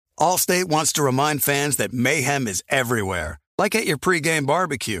Allstate wants to remind fans that mayhem is everywhere, like at your pregame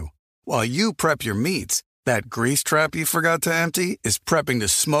barbecue. While you prep your meats, that grease trap you forgot to empty is prepping to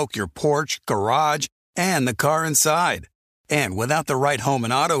smoke your porch, garage, and the car inside. And without the right home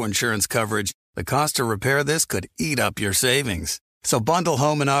and auto insurance coverage, the cost to repair this could eat up your savings. So bundle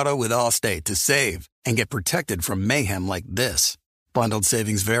home and auto with Allstate to save and get protected from mayhem like this. Bundled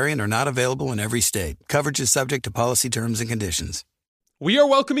savings vary and are not available in every state. Coverage is subject to policy terms and conditions. We are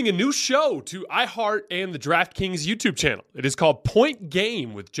welcoming a new show to iHeart and the DraftKings YouTube channel. It is called Point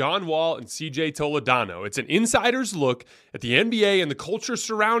Game with John Wall and CJ Toledano. It's an insider's look at the NBA and the culture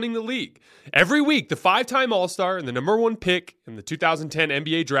surrounding the league. Every week, the five-time All-Star and the number one pick in the 2010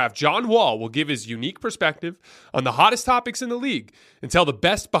 NBA draft, John Wall, will give his unique perspective on the hottest topics in the league and tell the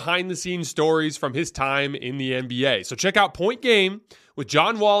best behind-the-scenes stories from his time in the NBA. So check out Point Game with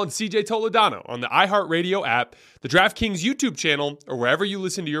John Wall and CJ Toledano on the iHeartRadio app, the DraftKings YouTube channel, or wherever you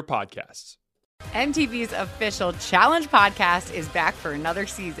listen to your podcasts. MTV's official Challenge podcast is back for another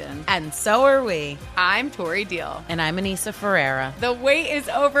season. And so are we. I'm Tori Deal. And I'm Anissa Ferreira. The wait is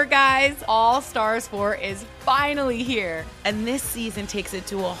over, guys. All Stars 4 is finally here. And this season takes it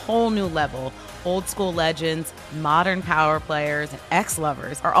to a whole new level. Old school legends, modern power players, and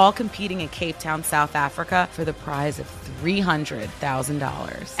ex-lovers are all competing in Cape Town, South Africa for the prize of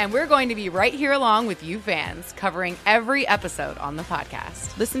 $300,000. And we're going to be right here along with you fans, covering every episode on the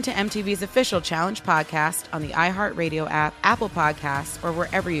podcast. Listen to MTV's official Challenge podcast on the iHeartRadio app, Apple Podcasts, or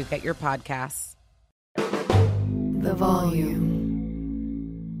wherever you get your podcasts. The Volume.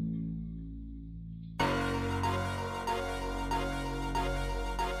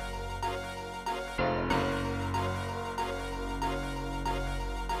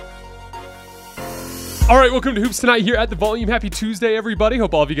 All right, welcome to Hoops Tonight here at The Volume. Happy Tuesday, everybody.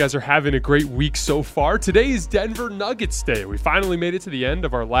 Hope all of you guys are having a great week so far. Today is Denver Nuggets Day. We finally made it to the end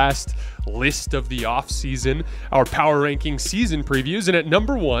of our last list of the offseason, our power ranking season previews. And at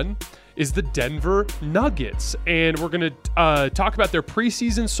number one is the Denver Nuggets. And we're going to talk about their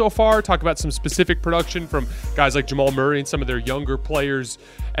preseason so far, talk about some specific production from guys like Jamal Murray and some of their younger players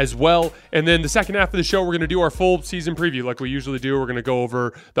as well. And then the second half of the show, we're going to do our full season preview like we usually do. We're going to go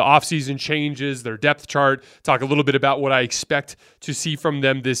over the offseason changes, their depth chart, talk a little bit about what I expect to see from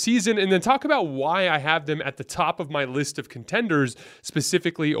them this season, and then talk about why I have them at the top of my list of contenders,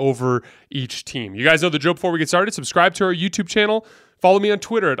 specifically over each team. You guys know the drill. Before we get started, subscribe to our YouTube channel. Follow me on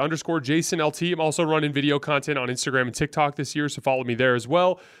Twitter at _JasonLT. I'm also running video content on Instagram and TikTok this year, so follow me there as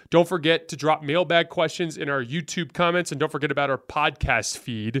well. Don't forget to drop mailbag questions in our YouTube comments, and don't forget about our podcast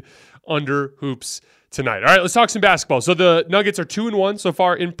feed under Hoops Tonight. All right, let's talk some basketball. So the Nuggets are 2-1 so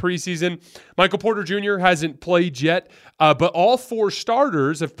far in preseason. Michael Porter Jr. hasn't played yet, but all four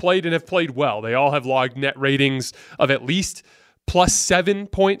starters have played and have played well. They all have logged net ratings of at least plus 7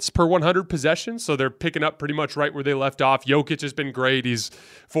 points per 100 possessions, so they're picking up pretty much right where they left off. Jokic has been great. He's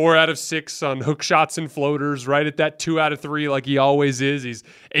 4 out of 6 on hook shots and floaters, right at that 2 out of 3 like he always is. He's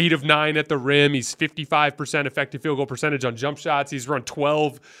 8 of 9 at the rim. He's 55% effective field goal percentage on jump shots. He's run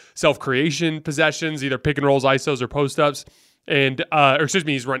 12 self-creation possessions, either pick and rolls, isos, or post-ups. And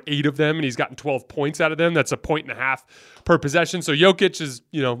he's run 8 of them, and he's gotten 12 points out of them. That's 1.5 points per possession. So Jokic is,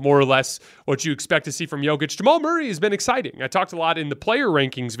 more or less what you expect to see from Jokic. Jamal Murray has been exciting. I talked a lot in the player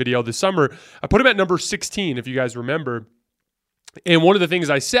rankings video this summer. I put him at number 16, if you guys remember. And one of the things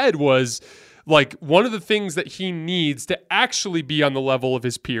I said was, one of the things that he needs to actually be on the level of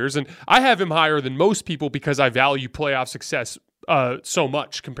his peers, and I have him higher than most people because I value playoff success so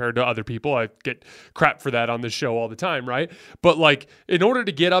much compared to other people. I get crap for that on this show all the time, right? But in order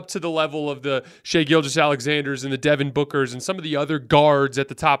to get up to the level of the Shai Gilgeous-Alexanders and the Devin Bookers and some of the other guards at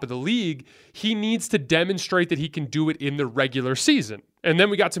the top of the league, he needs to demonstrate that he can do it in the regular season. And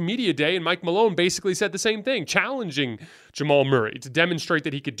then we got to media day, and Mike Malone basically said the same thing, challenging Jamal Murray to demonstrate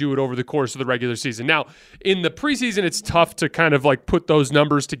that he could do it over the course of the regular season. Now, in the preseason, it's tough to kind of put those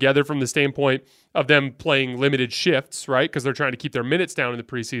numbers together from the standpoint of them playing limited shifts, right? Because they're trying to keep their minutes down in the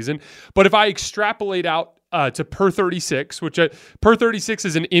preseason. But if I extrapolate out to per 36, which per 36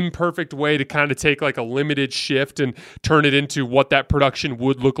 is an imperfect way to kind of take a limited shift and turn it into what that production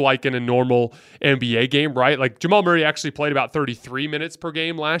would look like in a normal NBA game, right? Jamal Murray actually played about 33 minutes per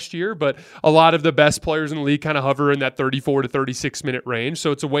game last year, but a lot of the best players in the league kind of hover in that 34 to 36 minute range.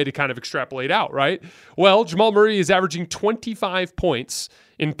 So it's a way to kind of extrapolate out, right? Well, Jamal Murray is averaging 25 points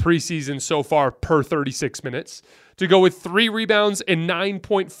in preseason so far per 36 minutes to go with 3 rebounds and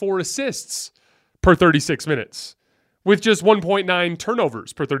 9.4 assists per 36 minutes with just 1.9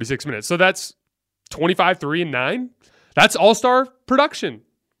 turnovers per 36 minutes. So that's 25, 3, and 9. That's all-star production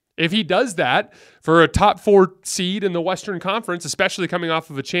If he does that for a top 4 seed in the Western Conference, especially coming off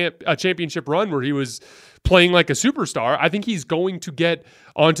of a championship run where he was playing like a superstar, I think he's going to get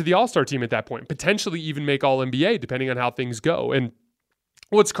onto the All-Star team at that point, potentially even make All-NBA, depending on how things go. And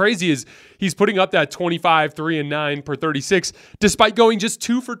what's crazy is he's putting up that 25, 3 and 9 per 36, despite going just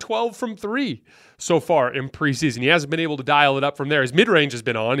 2 for 12 from 3 so far in preseason. He hasn't been able to dial it up from there. His mid-range has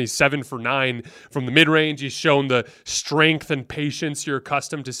been on. He's 7 for 9 from the mid-range. He's shown the strength and patience you're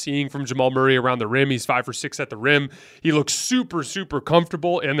accustomed to seeing from Jamal Murray around the rim. He's 5 for 6 at the rim. He looks super, super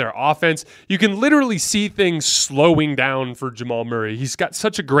comfortable in their offense. You can literally see things slowing down for Jamal Murray. He's got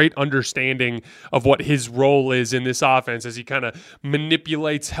such a great understanding of what his role is in this offense as he kind of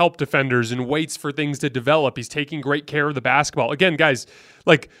manipulates help defenders and waits for things to develop. He's taking great care of the basketball. Again, guys,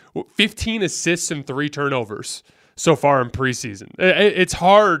 like 15 assists and 3 turnovers so far in preseason. It's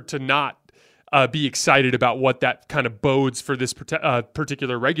hard to not be excited about what that kind of bodes for this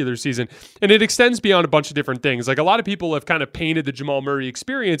particular regular season. And it extends beyond a bunch of different things. Like a lot of people have kind of painted the Jamal Murray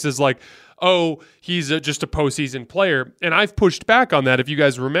experience as like, oh, he's just a postseason player. And I've pushed back on that. If you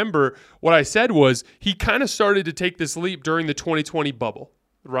guys remember, what I said was he kind of started to take this leap during the 2020 bubble,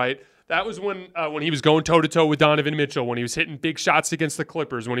 right? That was when he was going toe-to-toe with Donovan Mitchell, when he was hitting big shots against the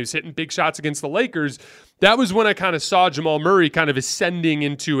Clippers, when he was hitting big shots against the Lakers. That was when I kind of saw Jamal Murray kind of ascending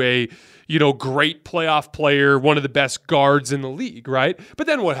into a, great playoff player, one of the best guards in the league, right? But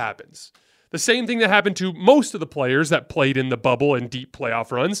then what happens? The same thing that happened to most of the players that played in the bubble and deep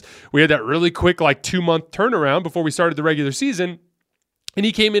playoff runs. We had that really quick, 2-month turnaround before we started the regular season, and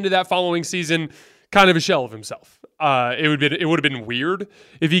he came into that following season kind of a shell of himself. It would have been weird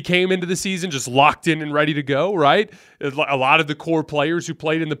if he came into the season just locked in and ready to go, right? A lot of the core players who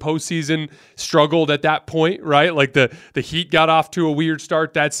played in the postseason struggled at that point, right? Like the Heat got off to a weird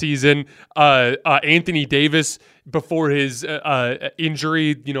start that season. Anthony Davis, before his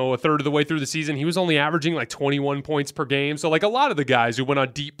injury, a third of the way through the season, he was only averaging 21 points per game. So a lot of the guys who went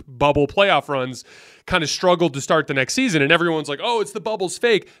on deep bubble playoff runs kind of struggled to start the next season, and everyone's like, oh, it's the bubble's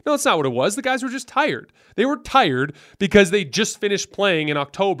fake. No, it's not what it was. The guys were just tired. They were tired because they just finished playing in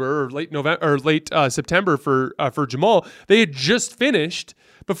October or late November or late September for Jamal. They had just finished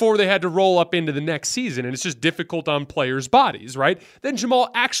before they had to roll up into the next season, and it's just difficult on players' bodies, right? Then Jamal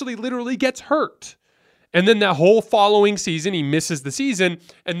actually literally gets hurt. And then that whole following season, he misses the season.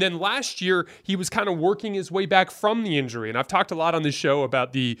 And then last year, he was kind of working his way back from the injury. And I've talked a lot on this show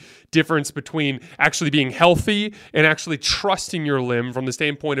about the difference between actually being healthy and actually trusting your limb from the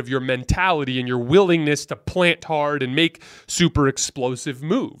standpoint of your mentality and your willingness to plant hard and make super explosive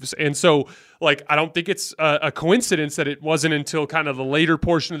moves. And so, I don't think it's a coincidence that it wasn't until kind of the later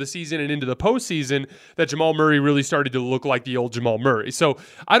portion of the season and into the postseason that Jamal Murray really started to look like the old Jamal Murray. So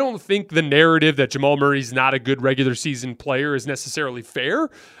I don't think the narrative that Jamal Murray's not a good regular season player is necessarily fair.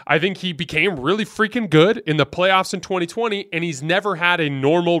 I think he became really freaking good in the playoffs in 2020, and he's never had a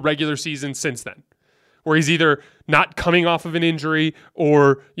normal regular season since then, where he's either not coming off of an injury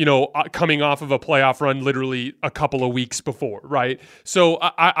or, coming off of a playoff run literally a couple of weeks before, right? So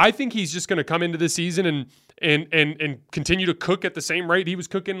I think he's just going to come into the season and continue to cook at the same rate he was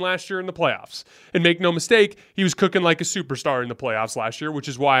cooking last year in the playoffs. And make no mistake, he was cooking like a superstar in the playoffs last year, which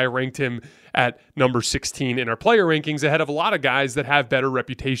is why I ranked him at number 16 in our player rankings ahead of a lot of guys that have better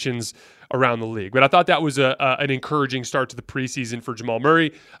reputations around the league. But I thought that was an encouraging start to the preseason for Jamal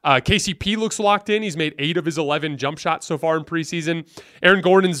Murray. KCP looks locked in. He's made 8 of his 11 jump shots so far in preseason. Aaron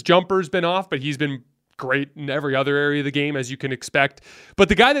Gordon's jumper's been off, but he's been great in every other area of the game, as you can expect. But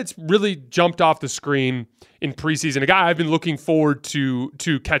the guy that's really jumped off the screen in preseason, a guy I've been looking forward to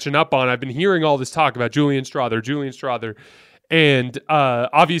catching up on, I've been hearing all this talk about Julian Strawther. And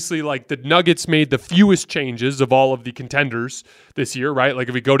obviously, the Nuggets made the fewest changes of all of the contenders this year, right?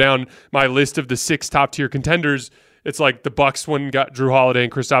 If we go down my list of the 6 top-tier contenders, it's the Bucks went and got Drew Holiday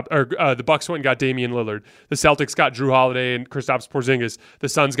and the Bucks went and got Damian Lillard. The Celtics got Drew Holiday and Kristaps Porzingis. The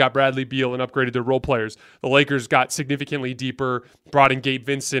Suns got Bradley Beal and upgraded their role players. The Lakers got significantly deeper, brought in Gabe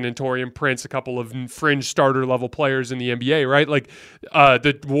Vincent and Taurean Prince, a couple of fringe starter level players in the NBA, right?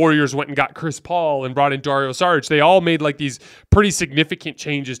 The Warriors went and got Chris Paul and brought in Dario Saric. They all made these pretty significant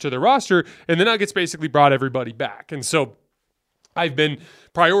changes to their roster, and the Nuggets basically brought everybody back. And so I've been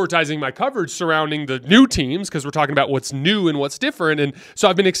prioritizing my coverage surrounding the new teams because we're talking about what's new and what's different. And so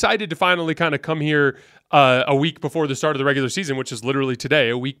I've been excited to finally kind of come here a week before the start of the regular season, which is literally today,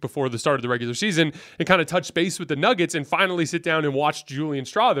 a week before the start of the regular season, and kind of touch base with the Nuggets and finally sit down and watch Julian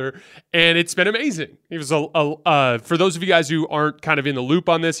Strawther. And it's been amazing. He was, for those of you guys who aren't kind of in the loop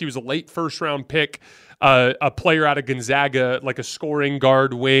on this, he was a late first-round pick, a player out of Gonzaga, a scoring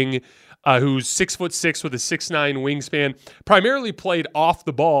guard wing. who's 6'6" with a 6'9" wingspan, primarily played off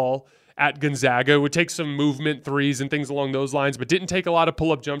the ball at Gonzaga, would take some movement threes and things along those lines, but didn't take a lot of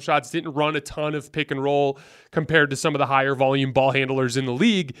pull-up jump shots, didn't run a ton of pick and roll compared to some of the higher volume ball handlers in the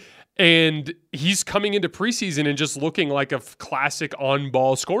league. And he's coming into preseason and just looking like a classic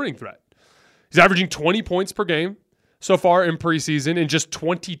on-ball scoring threat. He's averaging 20 points per game so far in preseason in just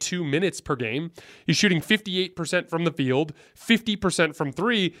 22 minutes per game. He's shooting 58% from the field, 50% from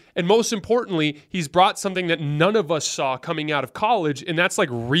three, and most importantly, he's brought something that none of us saw coming out of college, and that's like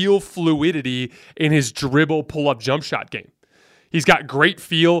real fluidity in his dribble pull-up jump shot game. He's got great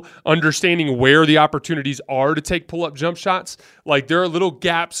feel, understanding where the opportunities are to take pull-up jump shots. Like, there are little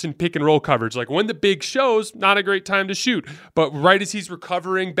gaps in pick and roll coverage. Like, when the big shows, not a great time to shoot. But right as he's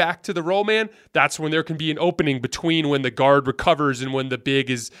recovering back to the roll man, that's when there can be an opening between when the guard recovers and when the big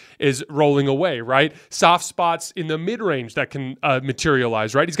is rolling away, right? Soft spots in the mid-range that can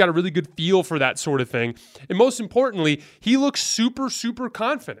materialize, right? He's got a really good feel for that sort of thing. And most importantly, he looks super, super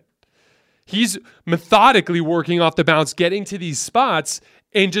confident. He's methodically working off the bounce, getting to these spots,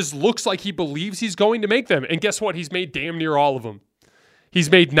 and just looks like he believes he's going to make them. And guess what? He's made damn near all of them.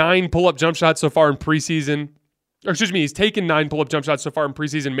 He's made 9 pull-up jump shots so far in preseason. Or excuse me, he's taken 9 pull-up jump shots so far in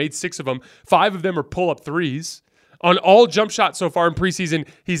preseason, made 6 of them. 5 of them are pull-up threes. On all jump shots so far in preseason,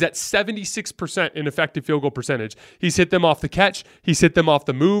 he's at 76% in effective field goal percentage. He's hit them off the catch. He's hit them off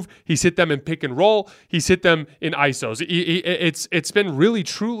the move. He's hit them in pick and roll. He's hit them in ISOs. It's been really,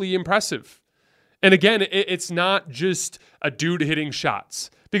 truly impressive. And again, it's not just a dude hitting shots,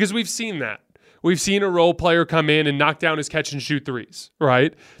 because we've seen that. We've seen a role player come in and knock down his catch and shoot threes,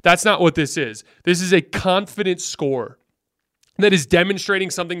 right? That's not what this is. This is a confident scorer that is demonstrating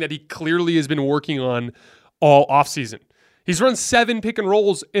something that he clearly has been working on all offseason. He's run 7 pick and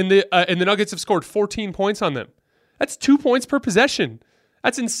rolls, and the Nuggets have scored 14 points on them. That's 2 points per possession.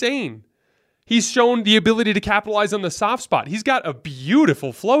 That's insane. He's shown the ability to capitalize on the soft spot. He's got a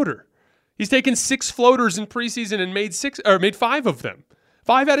beautiful floater. He's taken 6 floaters in preseason and made 5 of them.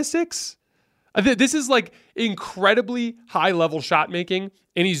 5 out of 6. This is like incredibly high level shot making,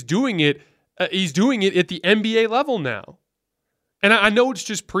 and he's doing it. He's doing it at the NBA level now. And I know it's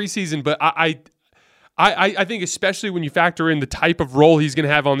just preseason, but I think especially when you factor in the type of role he's going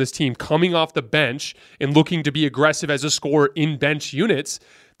to have on this team, coming off the bench and looking to be aggressive as a scorer in bench units,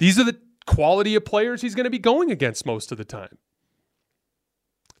 these are the quality of players he's going to be going against most of the time.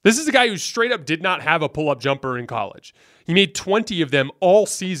 This is a guy who straight up did not have a pull-up jumper in college. He made 20 of them all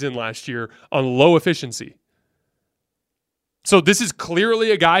season last year on low efficiency. So this is clearly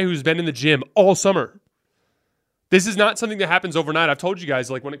a guy who's been in the gym all summer. This is not something that happens overnight. I've told you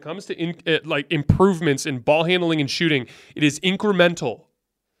guys, like, when it comes to improvements in ball handling and shooting, it is incremental.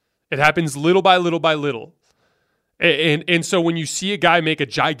 It happens little by little by little. And so when you see a guy make a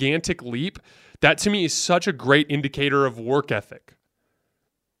gigantic leap, that to me is such a great indicator of work ethic.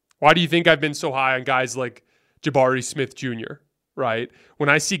 Why do you think I've been so high on guys like Jabari Smith Jr., right? When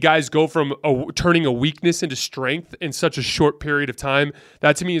I see guys go from turning a weakness into strength in such a short period of time,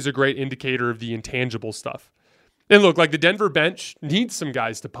 that to me is a great indicator of the intangible stuff. And look, like, the Denver bench needs some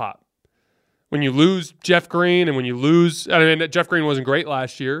guys to pop. When you lose Jeff Green and when you lose, I mean, Jeff Green wasn't great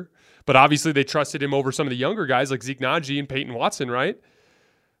last year, but obviously they trusted him over some of the younger guys like Zeke Naji and Peyton Watson, right?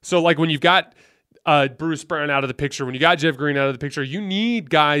 So, like, when you've got Bruce Brown out of the picture, when you got Jeff Green out of the picture, you need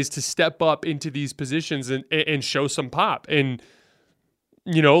guys to step up into these positions and show some pop. And,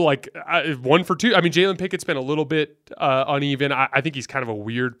 you know, like, 1 for 2. I mean, Jalen Pickett's been a little bit uneven. I think he's kind of a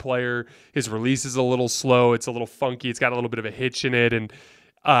weird player. His release is a little slow. It's a little funky. It's got a little bit of a hitch in it. And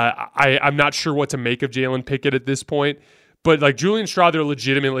I'm not sure what to make of Jalen Pickett at this point. But, like, Julian Strawther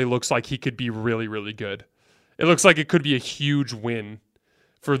legitimately looks like he could be really, really good. It looks like it could be a huge win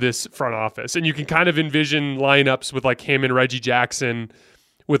for this front office. And you can kind of envision lineups with, like, him and Reggie Jackson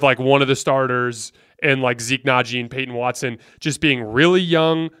with, like, one of the starters and, like, Zeke Naji and Peyton Watson just being really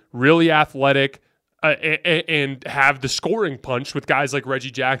young, really athletic, and have the scoring punch with guys like Reggie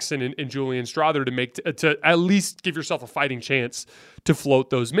Jackson and Julian Strawther to at least give yourself a fighting chance to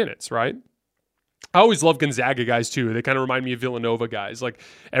float those minutes, right? I always love Gonzaga guys too. They kind of remind me of Villanova guys. Like,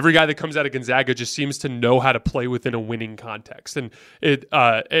 every guy that comes out of Gonzaga just seems to know how to play within a winning context, and it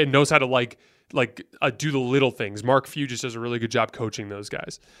knows how to do the little things. Mark Few just does a really good job coaching those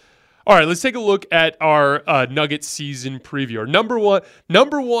guys. All right, let's take a look at our Nuggets season preview. Our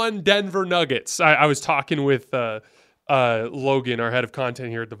number one Denver Nuggets. I was talking with Logan, our head of content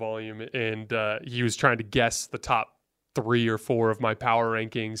here at the Volume, and he was trying to guess the top 3 or 4 of my power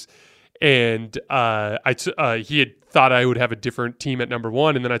rankings. And he had thought I would have a different team at number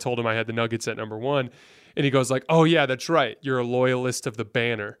 1, and then I told him I had the Nuggets at number 1, and he goes like, "Oh yeah, that's right. You're a loyalist of the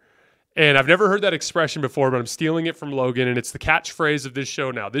banner." And I've never heard that expression before, but I'm stealing it from Logan, and it's the catchphrase of this show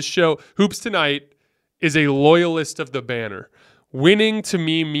now. This show, Hoops Tonight, is a loyalist of the banner. Winning to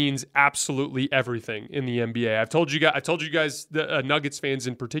me means absolutely everything in the NBA. I told you guys, the Nuggets fans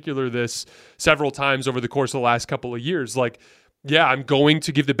in particular, this several times over the course of the last couple of years. Like, yeah, I'm going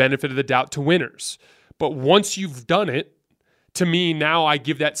to give the benefit of the doubt to winners. But once you've done it, to me, now I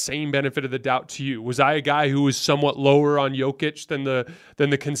give that same benefit of the doubt to you. Was I a guy who was somewhat lower on Jokic than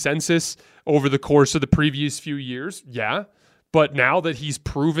the consensus over the course of the previous few years? Yeah. But now that he's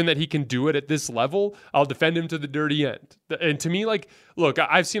proven that he can do it at this level, I'll defend him to the dirty end. And to me, like, look,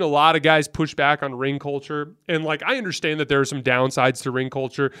 I've seen a lot of guys push back on ring culture. And, like, I understand that there are some downsides to ring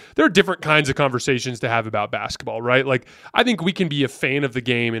culture. There are different kinds of conversations to have about basketball, right? Like, I think we can be a fan of the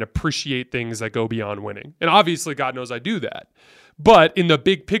game and appreciate things that go beyond winning. And obviously, God knows I do that. But in the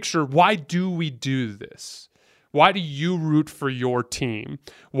big picture, why do we do this? Why do you root for your team?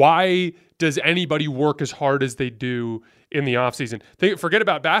 Why does anybody work as hard as they do in the offseason? Forget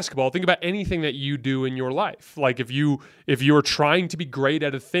about basketball. Think about anything that you do in your life. Like if you're trying to be great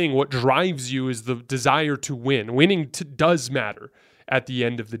at a thing, what drives you is the desire to win. Winning does matter at the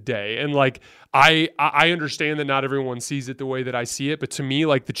end of the day. And like I understand that not everyone sees it the way that I see it, but to me,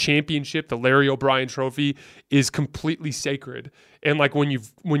 like the championship, the Larry O'Brien trophy is completely sacred. And like when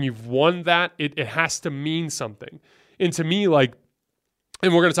you've won that, it has to mean something. And to me, like,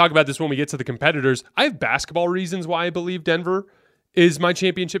 and we're going to talk about this when we get to the competitors, I have basketball reasons why I believe Denver is my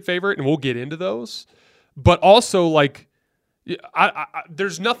championship favorite, and we'll get into those. But also, like,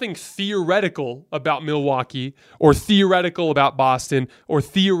 there's nothing theoretical about Milwaukee or theoretical about Boston or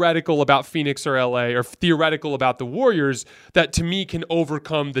theoretical about Phoenix or LA or theoretical about the Warriors that to me can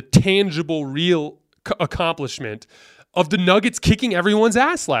overcome the tangible, real accomplishment of the Nuggets kicking everyone's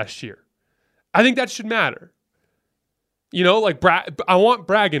ass last year. I think that should matter. You know, like I want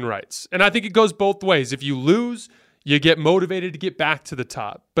bragging rights. And I think it goes both ways. If you lose, you get motivated to get back to the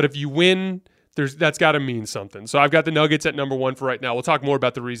top. But if you win, that's got to mean something. So I've got the Nuggets at number 1 for right now. We'll talk more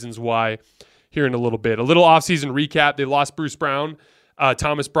about the reasons why here in a little bit. A little offseason recap. They lost Bruce Brown,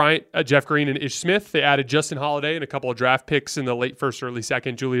 Thomas Bryant, Jeff Green, and Ish Smith. They added Justin Holiday and a couple of draft picks in the late first, early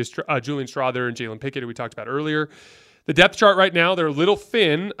second, Julian Strawther and Jalen Pickett, who we talked about earlier. The depth chart right now, they're a little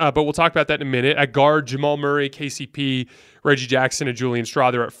thin, but we'll talk about that in a minute. At guard, Jamal Murray, KCP, Reggie Jackson, and Julian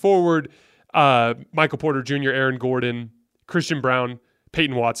Strawther. At forward, Michael Porter Jr., Aaron Gordon, Christian Brown,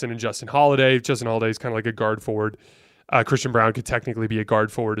 Peyton Watson, and Justin Holiday. Justin Holiday is kind of like a guard forward. Christian Brown could technically be a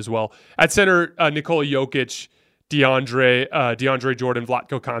guard forward as well. At center, Nikola Jokic, DeAndre Jordan,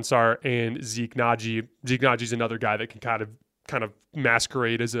 Vlatko Kansar, and Zeke Naji. Zeke Naji's another guy that can kind of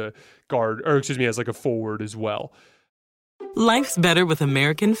masquerade as a guard, or excuse me, as like a forward as well. Life's better with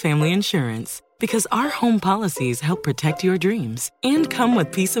American Family Insurance because our home policies help protect your dreams and come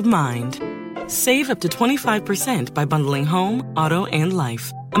with peace of mind. Save up to 25% by bundling home, auto, and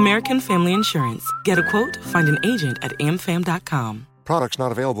life. American Family Insurance. Get a quote, find an agent at amfam.com. Products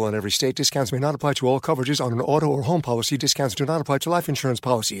not available in every state. Discounts may not apply to all coverages on an auto or home policy. Discounts do not apply to life insurance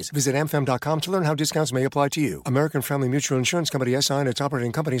policies. Visit amfam.com to learn how discounts may apply to you. American Family Mutual Insurance Company, SI, and its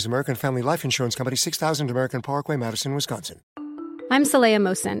operating companies, American Family Life Insurance Company, 6000 American Parkway, Madison, Wisconsin. I'm Saleha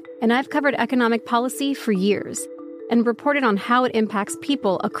Mohsen, and I've covered economic policy for years and reported on how it impacts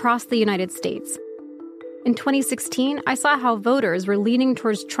people across the United States. In 2016, I saw how voters were leaning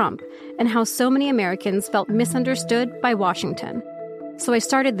towards Trump and how so many Americans felt misunderstood by Washington. So I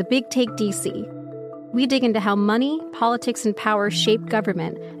started the Big Take DC. We dig into how money, politics, and power shape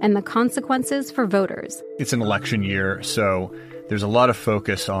government and the consequences for voters. It's an election year, so there's a lot of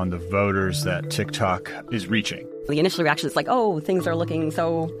focus on the voters that TikTok is reaching. The initial reaction is like, oh, things are looking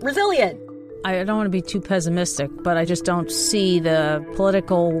so resilient. I don't want to be too pessimistic, but I just don't see the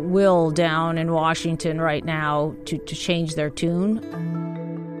political will down in Washington right now to change their tune.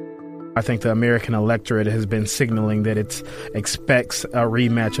 I think the American electorate has been signaling that it expects a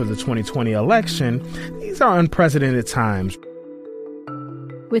rematch of the 2020 election. These are unprecedented times.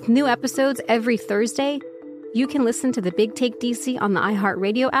 With new episodes every Thursday, you can listen to the Big Take DC on the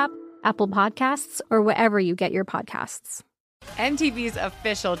iHeartRadio app, Apple Podcasts, or wherever you get your podcasts. MTV's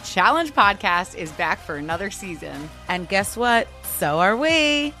official Challenge podcast is back for another season. And guess what? So are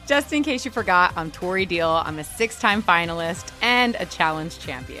we. Just in case you forgot, I'm Tori Deal. I'm a 6-time finalist and a Challenge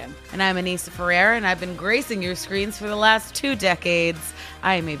champion. And I'm Anissa Ferreira, and I've been gracing your screens for the last 2 decades.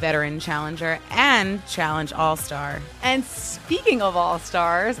 I am a veteran challenger and Challenge All-Star. And speaking of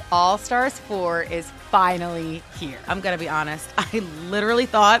All-Stars, All-Stars 4 is finally here. I'm going to be honest. I literally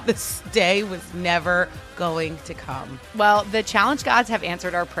thought this day was never going to come. Well, the challenge gods have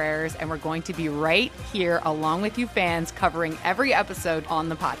answered our prayers, and we're going to be right here along with you fans covering every episode on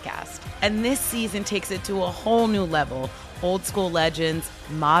the podcast. And this season takes it to a whole new level. Old school legends,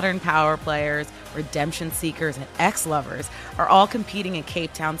 modern power players, redemption seekers, and ex-lovers are all competing in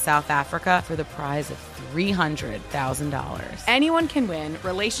Cape Town, South Africa for the prize of $300,000. Anyone can win,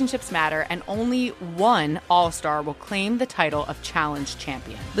 relationships matter, and only one All-Star will claim the title of Challenge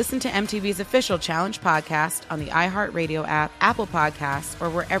Champion. Listen to MTV's official Challenge podcast on the iHeartRadio app, Apple Podcasts, or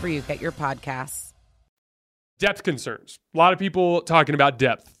wherever you get your podcasts. Depth concerns. A lot of people talking about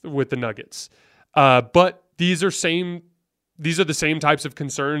depth with the Nuggets. But these are the same types of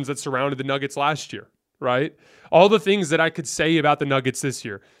concerns that surrounded the Nuggets last year, right? All the things that I could say about the Nuggets this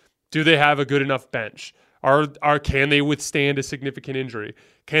year. Do they have a good enough bench? Can they withstand a significant injury?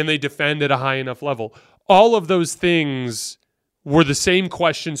 Can they defend at a high enough level? All of those things were the same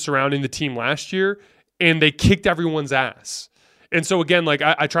questions surrounding the team last year, and they kicked everyone's ass. And so again, like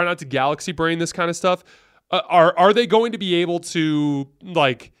I try not to galaxy brain this kind of stuff. Are they going to be able to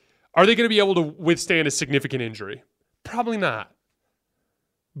withstand a significant injury? Probably not.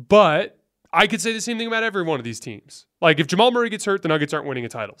 But I could say the same thing about every one of these teams. Like if Jamal Murray gets hurt, the Nuggets aren't winning a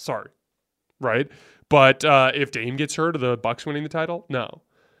title. Sorry. Right? But if Dame gets hurt, are the Bucks winning the title? No.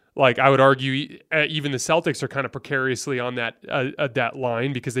 Like I would argue even the Celtics are kind of precariously on that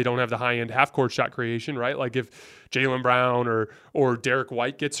line because they don't have the high-end half-court shot creation, right? Like if Jaylen Brown or Derek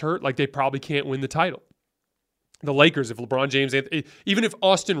White gets hurt, like they probably can't win the title. The Lakers, if LeBron James, even if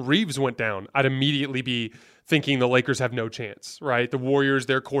Austin Reeves went down, I'd immediately be thinking the Lakers have no chance, right? The Warriors,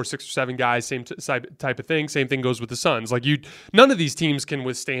 their core 6 or 7 guys, same type of thing. Same thing goes with the Suns. Like none of these teams can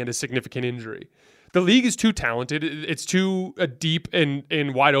withstand a significant injury. The league is too talented. It's too deep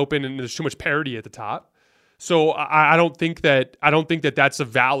and wide open, and there's too much parity at the top. So I don't think that that's a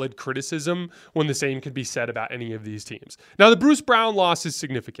valid criticism when the same could be said about any of these teams. Now, the Bruce Brown loss is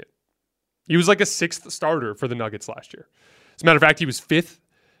significant. He was like a 6th starter for the Nuggets last year. As a matter of fact, he was 5th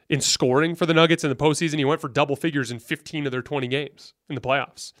in scoring for the Nuggets in the postseason. He went for double figures in 15 of their 20 games in the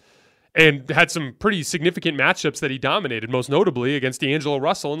playoffs and had some pretty significant matchups that he dominated, most notably against D'Angelo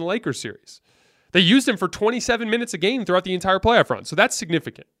Russell in the Lakers series. They used him for 27 minutes a game throughout the entire playoff run, so that's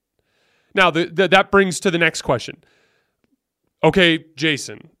significant. Now, that brings to the next question. Okay,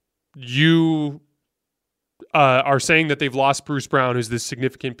 Jason, you are saying that they've lost Bruce Brown, who's this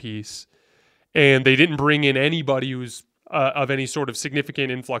significant piece, and they didn't bring in anybody who's of any sort of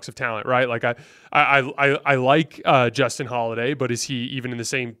significant influx of talent, right? Like I like Justin Holiday, but is he even in the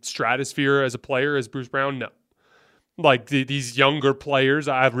same stratosphere as a player as Bruce Brown? No. Like these younger players,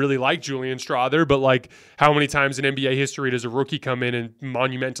 I really like Julian Strawther, but like how many times in NBA history does a rookie come in and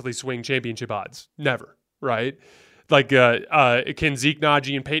monumentally swing championship odds? Never, right? Like can Zeke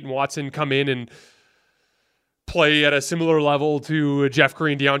Naji and Peyton Watson come in and play at a similar level to Jeff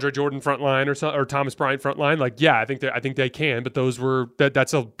Green, DeAndre Jordan front line or Thomas Bryant front line? Like, yeah, I think they can, but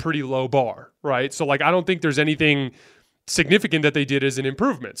that's a pretty low bar, right? So like I don't think there's anything significant that they did as an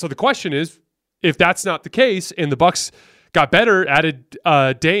improvement. So the question is, if that's not the case and the Bucks got better, added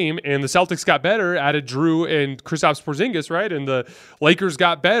Dame, and the Celtics got better, added Drew and Kristaps Porzingis, right? And the Lakers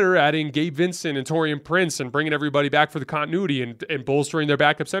got better, adding Gabe Vincent and Taurean Prince and bringing everybody back for the continuity and bolstering their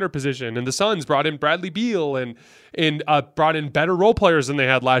backup center position. And the Suns brought in Bradley Beal and brought in better role players than they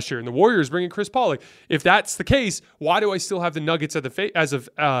had last year. And the Warriors bringing Chris Paul. Like, if that's the case, why do I still have the Nuggets as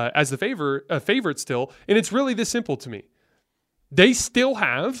the favorite still? And it's really this simple to me. They still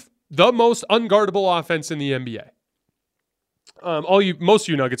have the most unguardable offense in the NBA. Most of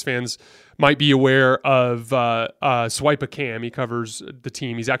you Nuggets fans might be aware of Swipe a Cam. He covers the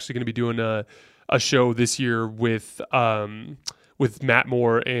team. He's actually going to be doing a show this year with Matt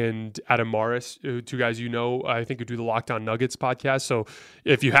Moore and Adam Morris, 2 guys I think who do the Locked On Nuggets podcast. So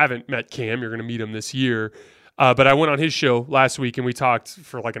if you haven't met Cam, you're going to meet him this year. But I went on his show last week and we talked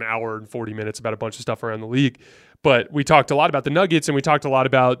for like an hour and 40 minutes about a bunch of stuff around the league. But we talked a lot about the Nuggets and we talked a lot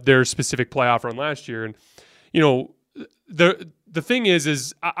about their specific playoff run last year. And the thing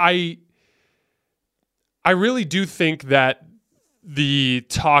is I really do think that the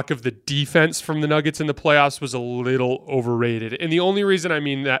talk of the defense from the Nuggets in the playoffs was a little overrated. And the only reason I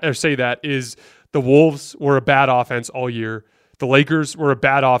mean that or say that is the Wolves were a bad offense all year. The Lakers were a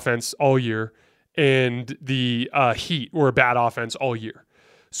bad offense all year. And the Heat were a bad offense all year.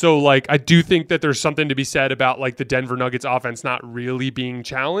 So, like, I do think that there's something to be said about, like, the Denver Nuggets offense not really being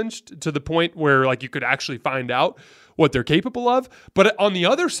challenged to the point where, like, you could actually find out what they're capable of. But on the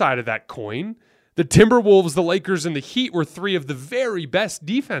other side of that coin, the Timberwolves, the Lakers, and the Heat were 3 of the very best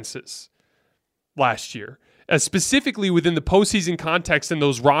defenses. last year, specifically within the postseason context and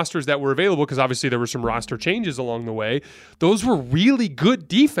those rosters that were available, because obviously there were some roster changes along the way. Those were really good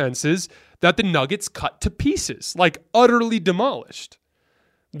defenses that the Nuggets cut to pieces, like utterly demolished.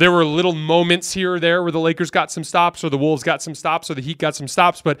 There were little moments here or there where the Lakers got some stops or the Wolves got some stops or the Heat got some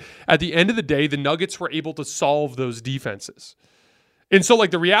stops, but at the end of the day, the Nuggets were able to solve those defenses. And so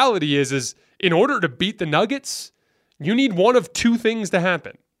like the reality is in order to beat the Nuggets, you need one of two things to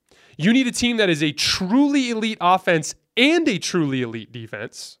happen. You need a team that is a truly elite offense and a truly elite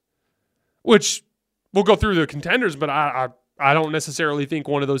defense, which we'll go through the contenders, but I don't necessarily think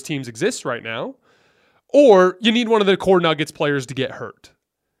one of those teams exists right now. Or you need one of the core Nuggets players to get hurt.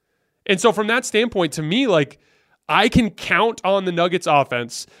 And so from that standpoint, to me, like I can count on the Nuggets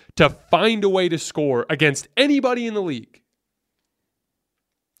offense to find a way to score against anybody in the league.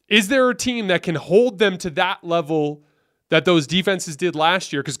 Is there a team that can hold them to that level that those defenses did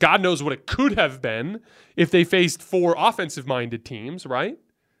last year? Because God knows what it could have been if they faced 4 offensive-minded teams, right?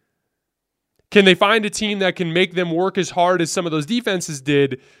 Can they find a team that can make them work as hard as some of those defenses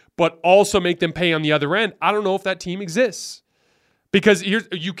did, but also make them pay on the other end? I don't know if that team exists. Because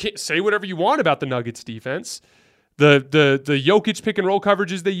you can't say whatever you want about the Nuggets defense. The Jokic pick and roll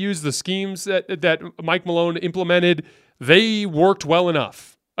coverages they use, the schemes that Mike Malone implemented, they worked well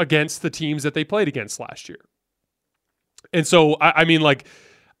enough against the teams that they played against last year. And so, I mean, like,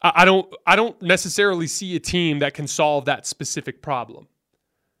 I don't necessarily see a team that can solve that specific problem.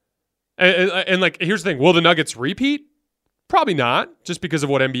 And like, here's the thing. Will the Nuggets repeat? Probably not, just because of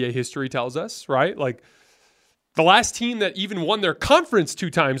what NBA history tells us, right? Like, the last team that even won their conference 2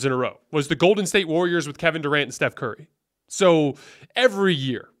 times in a row was the Golden State Warriors with Kevin Durant and Steph Curry. So every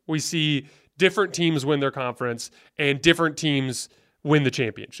year we see different teams win their conference and different teams win the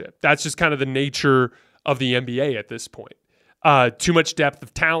championship. That's just kind of the nature of the NBA at this point. Too much depth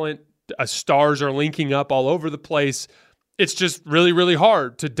of talent. Stars are linking up all over the place. It's just really, really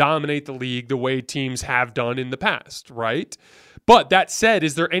hard to dominate the league the way teams have done in the past, right? But that said,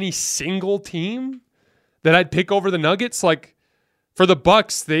 is there any single team that I'd pick over the Nuggets? Like, for the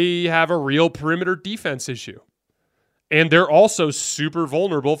Bucks, they have a real perimeter defense issue. And they're also super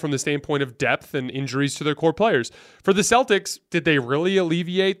vulnerable from the standpoint of depth and injuries to their core players. For the Celtics, did they really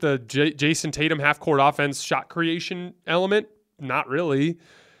alleviate the Jason Tatum half-court offense shot creation element? Not really.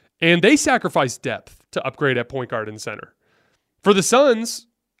 And they sacrificed depth to upgrade at point guard and center. For the Suns,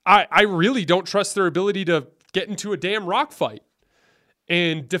 I really don't trust their ability to get into a damn rock fight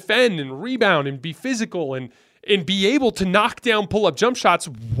and defend and rebound and be physical and be able to knock down pull-up jump shots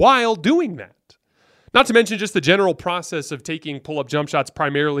while doing that. Not to mention just the general process of taking pull-up jump shots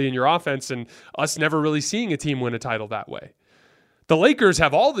primarily in your offense and us never really seeing a team win a title that way. The Lakers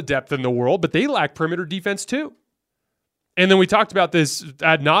have all the depth in the world, but they lack perimeter defense too. And then we talked about this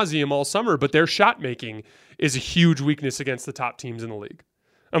ad nauseum all summer, but their shot making is a huge weakness against the top teams in the league,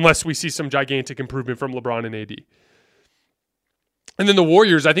 unless we see some gigantic improvement from LeBron and AD. And then the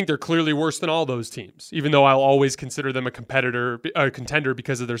Warriors, I think they're clearly worse than all those teams, even though I'll always consider them a contender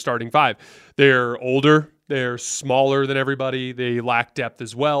because of their starting 5. They're older, they're smaller than everybody, they lack depth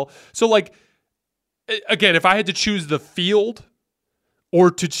as well. So, like, again, if I had to choose the field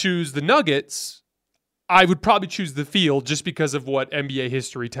or to choose the Nuggets, I would probably choose the field just because of what NBA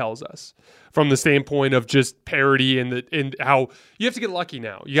history tells us from the standpoint of just parity and how you have to get lucky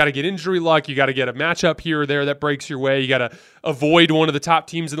now. You got to get injury luck. You got to get a matchup here or there that breaks your way. You got to avoid one of the top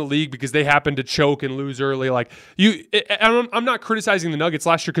teams in the league because they happen to choke and lose early. Like I'm not criticizing the Nuggets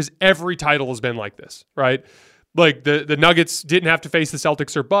last year because every title has been like this, right? Like the Nuggets didn't have to face the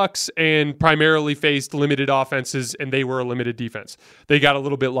Celtics or Bucks and primarily faced limited offenses, and they were a limited defense. They got a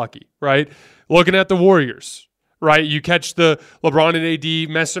little bit lucky, right? Looking at the Warriors, right? You catch the LeBron and AD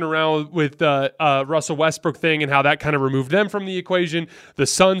messing around with Russell Westbrook thing and how that kind of removed them from the equation. The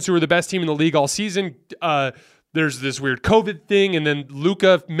Suns, who were the best team in the league all season, there's this weird COVID thing, and then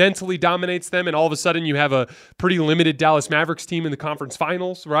Luka mentally dominates them, and all of a sudden you have a pretty limited Dallas Mavericks team in the conference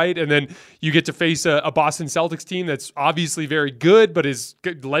finals, right? And then you get to face a Boston Celtics team that's obviously very good, but is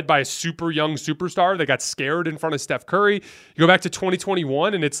led by a super young superstar that got scared in front of Steph Curry. You go back to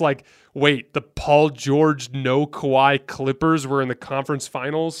 2021, and it's like, wait, the Paul George, no Kawhi Clippers were in the conference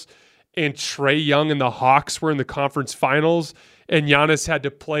finals, and Trae Young and the Hawks were in the conference finals, and Giannis had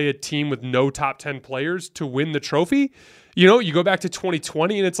to play a team with no top 10 players to win the trophy. You know, you go back to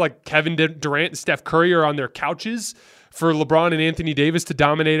 2020 and it's like Kevin Durant and Steph Curry are on their couches for LeBron and Anthony Davis to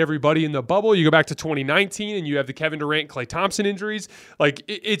dominate everybody in the bubble. You go back to 2019 and you have the Kevin Durant, Klay Thompson injuries. Like,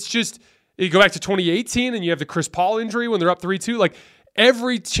 it's just, you go back to 2018 and you have the Chris Paul injury when they're up 3-2. Like,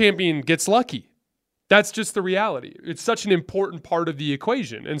 every champion gets lucky. That's just the reality. It's such an important part of the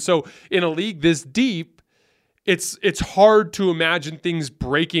equation. And so in a league this deep, it's hard to imagine things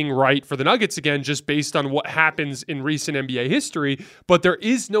breaking right for the Nuggets again, just based on what happens in recent NBA history. But there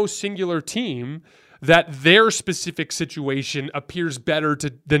is no singular team that their specific situation appears better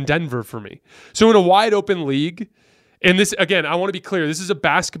than Denver for me. So in a wide open league, and this, again, I want to be clear, this is a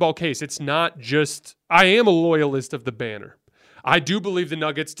basketball case. It's not just, I am a loyalist of the banner. I do believe the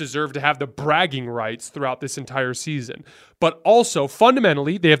Nuggets deserve to have the bragging rights throughout this entire season. But also,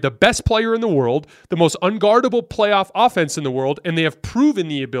 fundamentally, they have the best player in the world, the most unguardable playoff offense in the world, and they have proven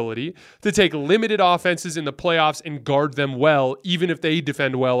the ability to take limited offenses in the playoffs and guard them well, even if they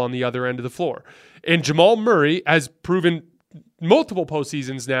defend well on the other end of the floor. And Jamal Murray has proven multiple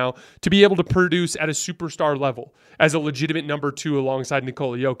postseasons now to be able to produce at a superstar level as a legitimate number 2 alongside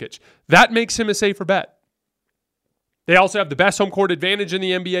Nikola Jokic. That makes him a safer bet. They also have the best home court advantage in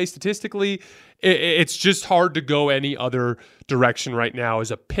the NBA statistically. It's just hard to go any other direction right now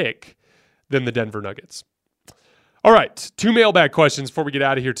as a pick than the Denver Nuggets. All right, 2 mailbag questions before we get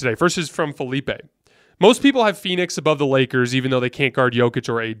out of here today. First is from Felipe. Most people have Phoenix above the Lakers, even though they can't guard Jokic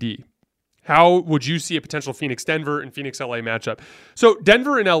or AD. How would you see a potential Phoenix-Denver and Phoenix-LA matchup? So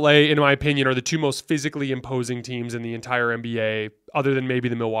Denver and LA, in my opinion, are the 2 most physically imposing teams in the entire NBA, other than maybe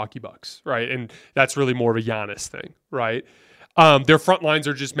the Milwaukee Bucks, right? And that's really more of a Giannis thing, right? Their front lines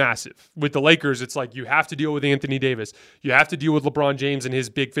are just massive. With the Lakers, it's like you have to deal with Anthony Davis. You have to deal with LeBron James and his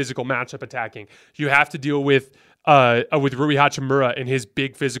big physical matchup attacking. You have to deal with Rui Hachimura and his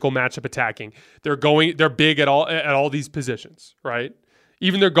big physical matchup attacking. They're big at all these positions, right?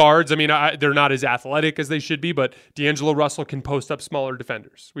 Even their guards, I mean, they're not as athletic as they should be, but D'Angelo Russell can post up smaller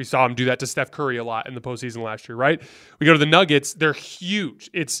defenders. We saw him do that to Steph Curry a lot in the postseason last year, right? We go to the Nuggets, they're huge.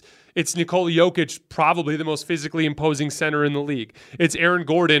 It's Nikola Jokic, probably the most physically imposing center in the league. It's Aaron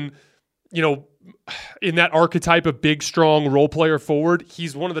Gordon, in that archetype of big, strong role player forward.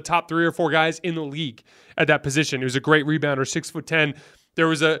 He's one of the top 3 or 4 guys in the league at that position. He was a great rebounder, 6'10". There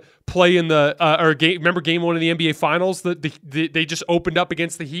was a play in the remember game 1 of the NBA Finals? They just opened up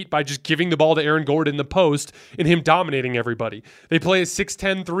against the Heat by just giving the ball to Aaron Gordon in the post and him dominating everybody. They play a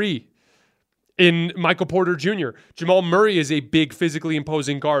 6'10" in Michael Porter Jr. Jamal Murray is a big, physically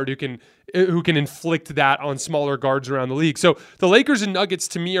imposing guard who can inflict that on smaller guards around the league. So the Lakers and Nuggets,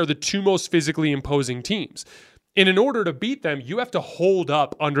 to me, are the 2 most physically imposing teams. And in order to beat them, you have to hold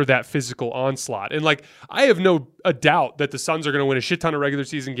up under that physical onslaught. And I have no doubt that the Suns are going to win a shit ton of regular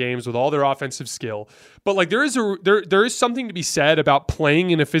season games with all their offensive skill. But there is something to be said about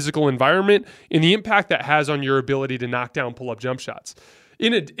playing in a physical environment and the impact that has on your ability to knock down pull-up jump shots.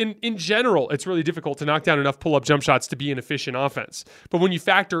 In general, it's really difficult to knock down enough pull-up jump shots to be an efficient offense. But when you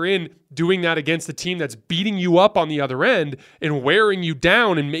factor in doing that against a team that's beating you up on the other end and wearing you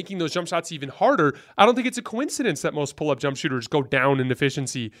down and making those jump shots even harder, I don't think it's a coincidence that most pull-up jump shooters go down in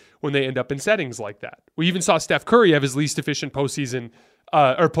efficiency when they end up in settings like that. We even saw Steph Curry have his least efficient postseason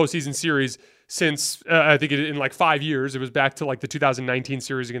series since I think in 5 years. It was back to the 2019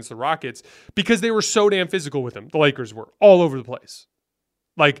 series against the Rockets because they were so damn physical with him. The Lakers were all over the place.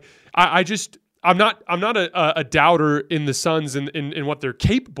 I'm not a doubter in the Suns and what they're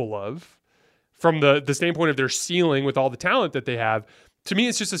capable of from the standpoint of their ceiling with all the talent that they have. To me,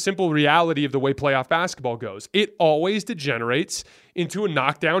 it's just a simple reality of the way playoff basketball goes. It always degenerates into a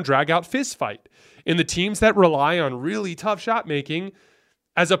knockdown, drag-out fist fight. And the teams that rely on really tough shot making,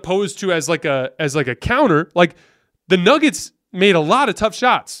 as opposed to as a counter, the Nuggets made a lot of tough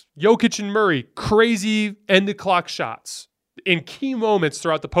shots. Jokic and Murray, crazy end-of-clock shots in key moments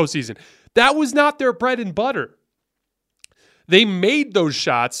throughout the postseason. That was not their bread and butter. They made those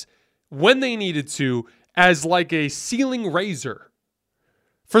shots when they needed to as a ceiling raiser.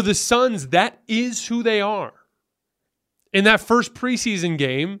 For the Suns, that is who they are. In that first preseason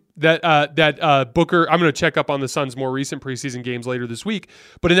game that Booker, I'm going to check up on the Suns' more recent preseason games later this week,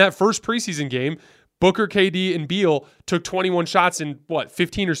 but in that first preseason game, Booker, KD, and Beal took 21 shots and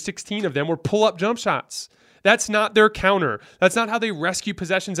 15 or 16 of them were pull-up jump shots. That's not their counter. That's not how they rescue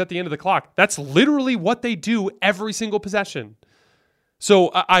possessions at the end of the clock. That's literally what they do every single possession.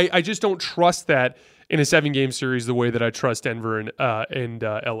 So I just don't trust that in a 7-game series the way that I trust Denver and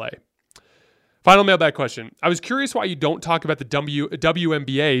LA. Final mailbag question. I was curious why you don't talk about the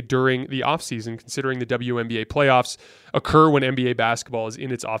WNBA during the offseason, considering the WNBA playoffs occur when NBA basketball is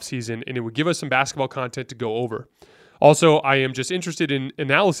in its offseason, and it would give us some basketball content to go over. Also, I am just interested in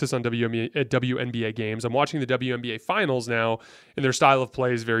analysis on WNBA games. I'm watching the WNBA finals now, and their style of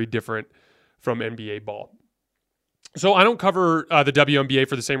play is very different from NBA ball. So I don't cover the WNBA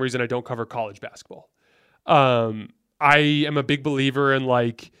for the same reason I don't cover college basketball. I am a big believer in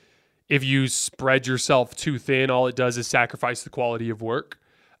if you spread yourself too thin, all it does is sacrifice the quality of work.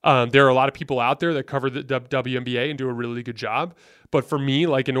 There are a lot of people out there that cover the WNBA and do a really good job. But for me,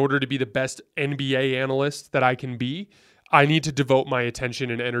 like in order to be the best NBA analyst that I can be, I need to devote my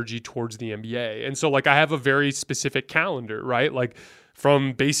attention and energy towards the NBA. And so like I have a very specific calendar, right? Like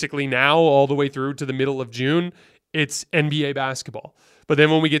from basically now all the way through to the middle of June, it's NBA basketball. But then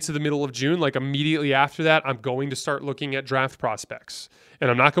when we get to the middle of June, like immediately after that, I'm going to start looking at draft prospects. And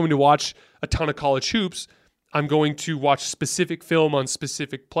I'm not going to watch a ton of college hoops. I'm going to watch specific film on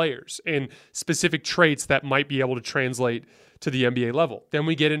specific players and specific traits that might be able to translate to the NBA level. Then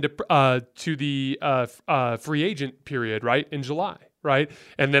we get into to the free agent period, right, in July, right?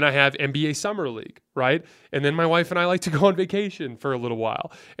 And then I have NBA Summer League, right? And then my wife and I like to go on vacation for a little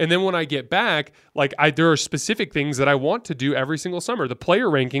while. And then when I get back, like there are specific things that I want to do every single summer. The player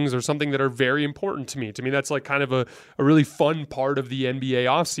rankings are something that are very important to me. To me, that's like kind of a really fun part of the NBA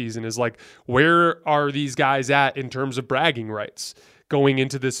offseason is like, where are these guys at in terms of bragging rights going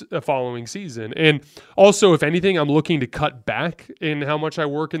into this following season? And also, if anything, I'm looking to cut back in how much I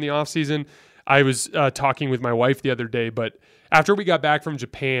work in the offseason. I was talking with my wife the other day, but after we got back from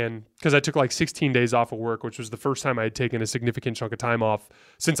Japan, because I took like 16 days off of work, which was the first time I had taken a significant chunk of time off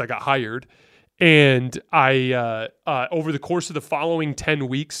since I got hired. And I, over the course of the following 10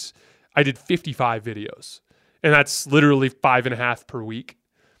 weeks, I did 55 videos. And that's literally 5.5 per week.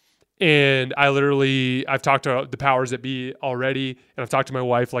 And I've talked to the powers that be already, and I've talked to my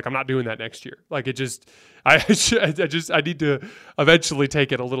wife, like, I'm not doing that next year. Like, I need to eventually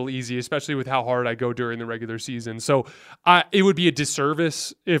take it a little easy, especially with how hard I go during the regular season. So it would be a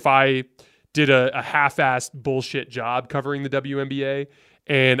disservice if I did a half-assed bullshit job covering the WNBA,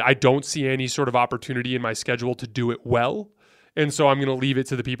 and I don't see any sort of opportunity in my schedule to do it well. And so I'm going to leave it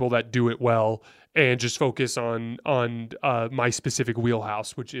to the people that do it well and just focus on my specific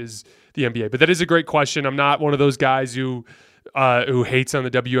wheelhouse, which is the NBA. But that is a great question. I'm not one of those guys who hates on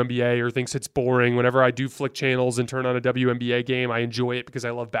the WNBA or thinks it's boring. Whenever I do flick channels and turn on a WNBA game, I enjoy it because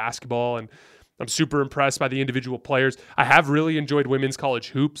I love basketball and I'm super impressed by the individual players. I have really enjoyed women's college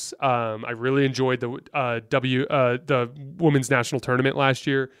hoops. I really enjoyed the women's national tournament last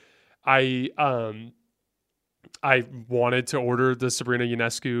year. I wanted to order the Sabrina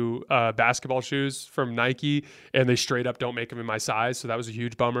Ionescu basketball shoes from Nike, and they straight up don't make them in my size, so that was a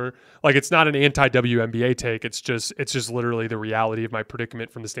huge bummer. Like, it's not an anti-WNBA take. It's just literally the reality of my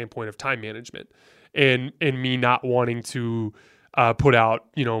predicament from the standpoint of time management and me not wanting to put out,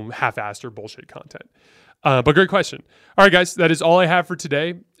 half-assed or bullshit content. But great question. All right, guys, that is all I have for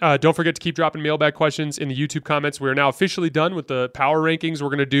today. Don't forget to keep dropping mailbag questions in the YouTube comments. We are now officially done with the power rankings. We're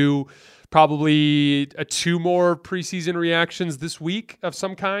going to do probably 2 more preseason reactions this week of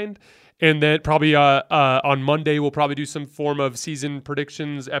some kind. And then probably on Monday, we'll probably do some form of season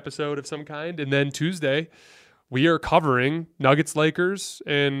predictions episode of some kind. And then Tuesday, we are covering Nuggets, Lakers,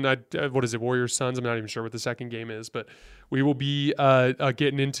 and Warriors, Suns. I'm not even sure what the second game is, but we will be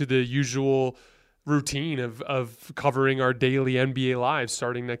getting into the usual routine of covering our daily NBA lives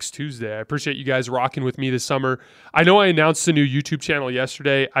starting next Tuesday. I appreciate you guys rocking with me this summer. I know I announced a new YouTube channel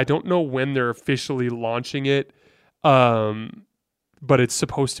yesterday. I don't know when they're officially launching it, but it's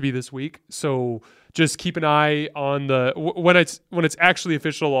supposed to be this week. So just keep an eye on when it's actually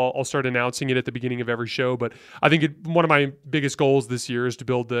official. I'll start announcing it at the beginning of every show. But I think one of my biggest goals this year is to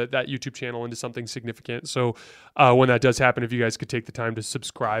build that YouTube channel into something significant. So when that does happen, if you guys could take the time to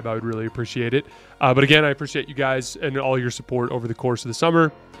subscribe, I would really appreciate it. But again, I appreciate you guys and all your support over the course of the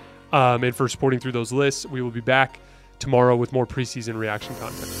summer, and for supporting through those lists. We will be back tomorrow with more preseason reaction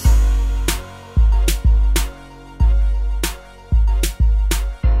content.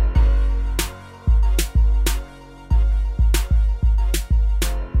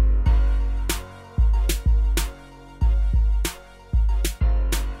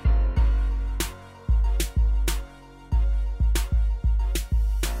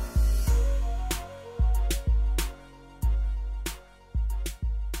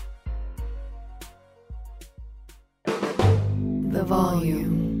 The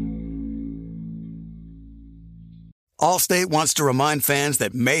volume. Allstate wants to remind fans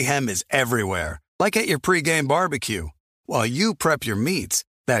that mayhem is everywhere, like at your pregame barbecue. While you prep your meats,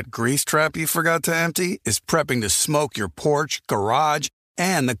 that grease trap you forgot to empty is prepping to smoke your porch, garage,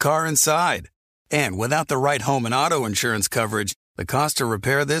 and the car inside. And without the right home and auto insurance coverage, the cost to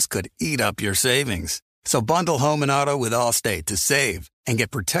repair this could eat up your savings. So bundle home and auto with Allstate to save and get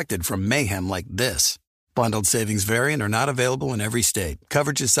protected from mayhem like this. Bundled savings vary and are not available in every state.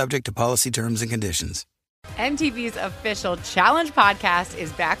 Coverage is subject to policy terms and conditions. MTV's official Challenge podcast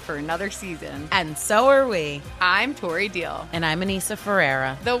is back for another season. And so are we. I'm Tori Deal. And I'm Anissa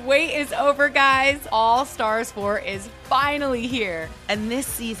Ferreira. The wait is over, guys. All Stars 4 is finally here. And this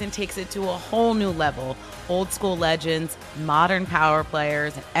season takes it to a whole new level. Old school legends, modern power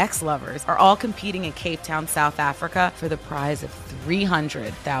players, and ex-lovers are all competing in Cape Town, South Africa for the prize of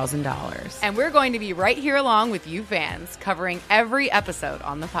 $300,000. And we're going to be right here along with you fans, covering every episode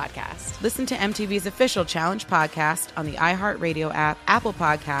on the podcast. Listen to MTV's official Challenge podcast on the iHeartRadio app, Apple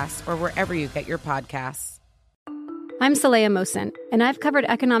Podcasts, or wherever you get your podcasts. I'm Saleha Mohsen, and I've covered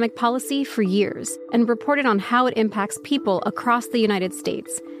economic policy for years and reported on how it impacts people across the United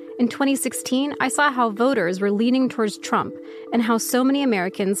States. In 2016, I saw how voters were leaning towards Trump and how so many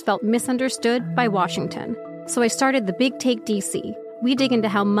Americans felt misunderstood by Washington. So I started The Big Take DC. We dig into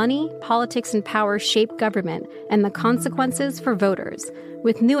how money, politics, and power shape government and the consequences for voters.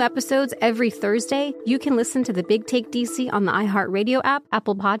 With new episodes every Thursday, you can listen to The Big Take DC on the iHeartRadio app,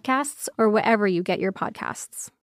 Apple Podcasts, or wherever you get your podcasts.